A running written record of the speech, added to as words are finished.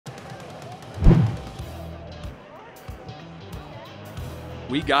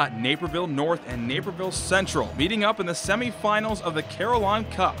we got Naperville North and Naperville Central meeting up in the semifinals of the Carillon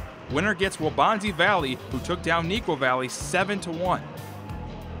Cup. Winner gets Waubonsie Valley, who took down Neuqua Valley 7-1.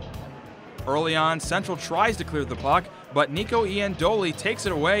 Early on, Central tries to clear the puck, but Nico Iandoli takes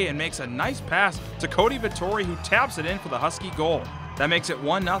it away and makes a nice pass to Cody Vittori, who taps it in for the Husky goal. That makes it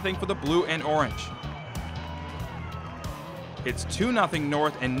 1-0 for the blue and orange. It's 2-0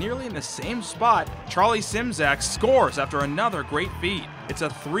 North, and nearly in the same spot, Charlie Sim-Zack scores after another great feed. It's a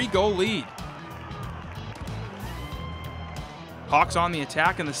 3-goal lead. Hawks on the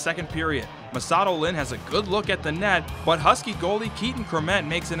attack in the second period. Masato Lin has a good look at the net, but Husky goalie Keaton Crement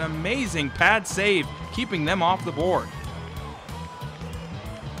makes an amazing pad save, keeping them off the board.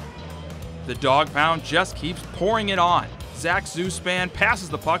 The Dawg Pound just keeps pouring it on. Zach Zuspann passes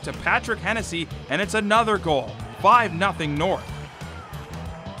the puck to Patrick Hennessy, and it's another goal. 5-0 North.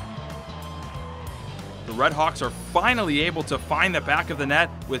 The Red Hawks are finally able to find the back of the net,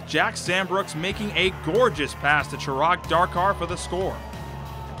 with Jack Sandbrooks making a gorgeous pass to Chirag Darkar for the score.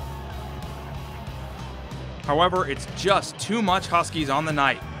 However, it's just too much Huskies on the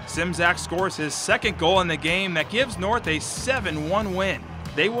night. Szymczak scores his second goal in the game that gives North a 7-1 win.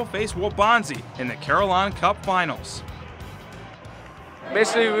 They will face Waubonsie in the Carillon Cup Finals.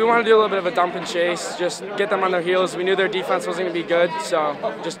 Basically, we want to do a little bit of a dump and chase, just get them on their heels. We knew their defense wasn't going to be good, so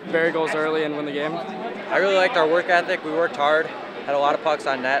just bury goals early and win the game. I really liked our work ethic. We worked hard, had a lot of pucks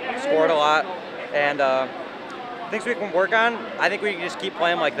on net, scored a lot, and things we can work on. I think we can just keep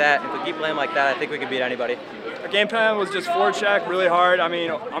playing like that. If we keep playing like that, I think we can beat anybody. Our game plan was just forecheck, really hard. I mean,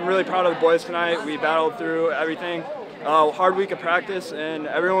 I'm really proud of the boys tonight. We battled through everything. Hard week of practice, and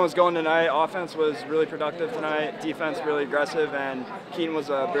everyone was going tonight. Offense was really productive tonight, defense really aggressive, and Keaton was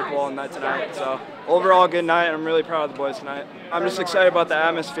a brick wall in net tonight. So overall, good night, and I'm really proud of the boys tonight. I'm just excited about the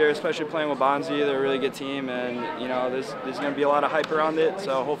atmosphere, especially playing with Waubonsie. They're a really good team, and you know, there's going to be a lot of hype around it.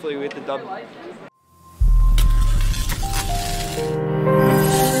 So hopefully we get the dub.